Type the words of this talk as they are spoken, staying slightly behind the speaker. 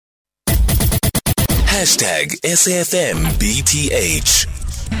#SAFMBTH.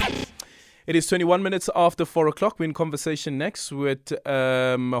 It is 21 minutes after 4 o'clock. We're in conversation next with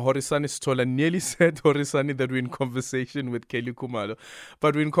Horisani Sithole. I nearly said, Horisani, that we're in conversation with Kelly Khumalo.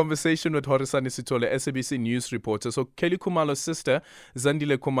 But we're in conversation with Horisani Sithole, SABC News Reporter. So Kelly Khumalo's sister,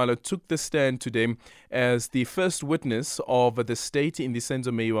 Zandile Khumalo, took the stand today as the first witness of the state in the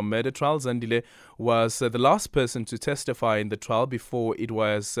Senzo Meyiwa murder trial. Zandile was the last person to testify in the trial before it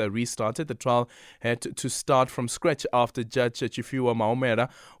was restarted. The trial had to start from scratch after Judge Tshifhiwa Maumela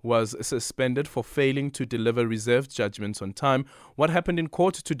was suspended for failing to deliver reserved judgments on time. What happened in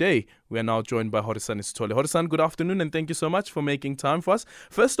court today? We are now joined by Horisani Sithole. Horisan, good afternoon, and thank you so much for making time for us.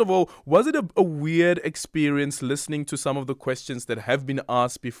 First of all, was it a weird experience listening to some of the questions that have been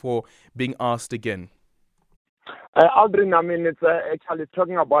asked before being asked again? Aldrin, I mean, it's actually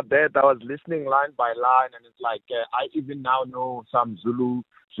talking about that. I was listening line by line, and it's like I even now know some Zulu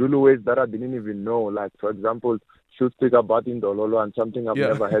words that I didn't even know. Like, for example, should speak about Indololo and something I've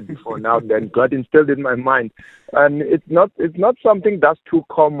never heard before. Now then, got instilled in my mind, and it's not something that's too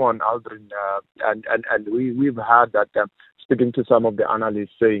common, Aldrin. And we've heard that. Speaking to some of the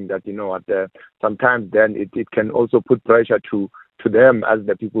analysts saying that, you know what, sometimes then it can also put pressure to them as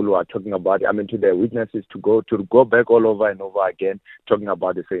the people who are talking about it. I mean, to their witnesses to go back all over and over again talking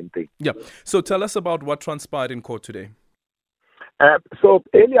about the same thing. Yeah. So tell us about what transpired in court today. So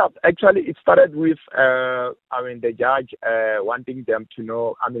earlier, actually, it started with, the judge wanting them to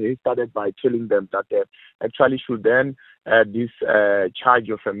know. I mean, he started by telling them that actually should then this charge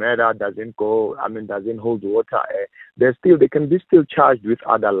of a murder doesn't hold water. They can be still charged with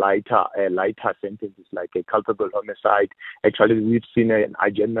other lighter sentences like a culpable homicide. Actually, we've seen an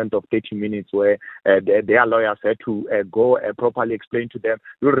adjournment of 30 minutes where their lawyers had to go properly explain to them.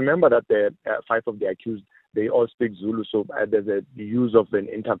 You'll remember that the 5 of the accused, they all speak Zulu, so there's the use of an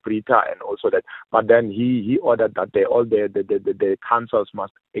interpreter and also that. But then he ordered that all the counsels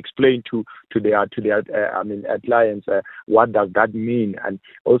must explain to their clients what does that mean. And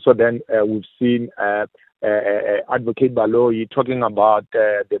also then we've seen Advocate Baloyi talking about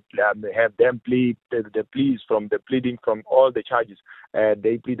have them plead the pleas from the pleading from all the charges.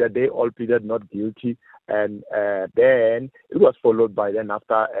 They all pleaded not guilty. And then it was followed by then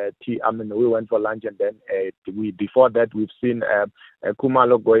after we went for lunch, and then before that we've seen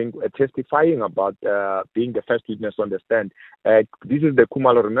Khumalo testifying about being the first witness on the stand. This is the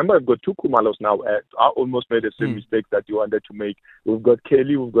Khumalo. Remember, I've got 2 Khumalos now. I almost made the same mistake that you wanted to make. We've got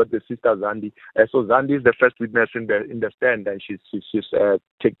Kelly, we've got the sister Zandi. So Zandi is the first witness in the stand, and she's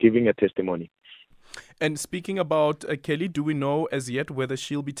giving a testimony. And speaking about Kelly, do we know as yet whether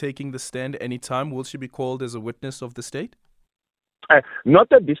she'll be taking the stand anytime? Will she be called as a witness of the state? Not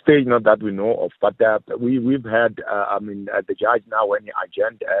at this stage, not that we know of, but we've had, the judge now when he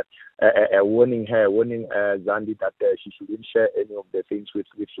adjourned, warning Zandi that she shouldn't share any of the things with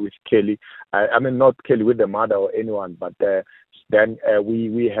Kelly. Not Kelly with the mother or anyone, but then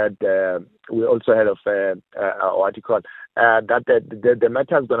we also had of what you call that the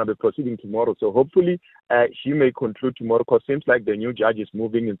matter is going to be proceeding tomorrow. So hopefully she may conclude tomorrow, because it seems like the new judge is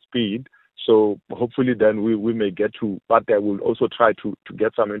moving in speed. So hopefully then we may get to, but I will also try to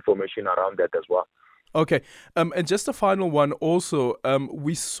get some information around that as well. Okay. And just a final one also,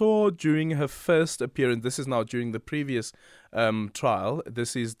 we saw during her first appearance, this is now during the previous trial,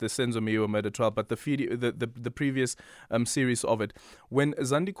 this is the Senzo Meyiwa murder trial, but the previous series of it, when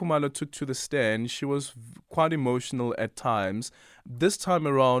Zandile Khumalo took to the stand, she was quite emotional at times. This time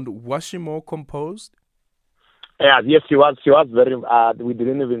around, was she more composed? Yeah, yes, she was very. We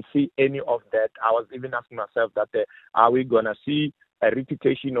didn't even see any of that. I was even asking myself that are we gonna see a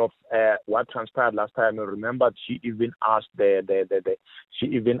repetition of what transpired last time? I remember she even asked the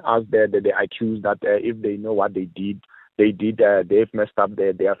accused that if they know what they did. They've messed up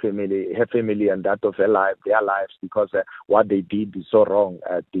her family, and that of their lives, because what they did is so wrong.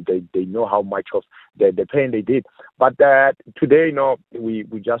 They know how much of the pain they did. But today, we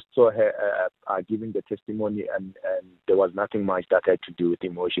just saw her giving the testimony, and there was nothing much that had to do with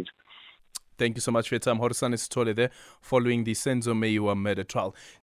emotions. Thank you so much for your time. Horisani Sithole there, following the Senzo Meyiwa murder trial.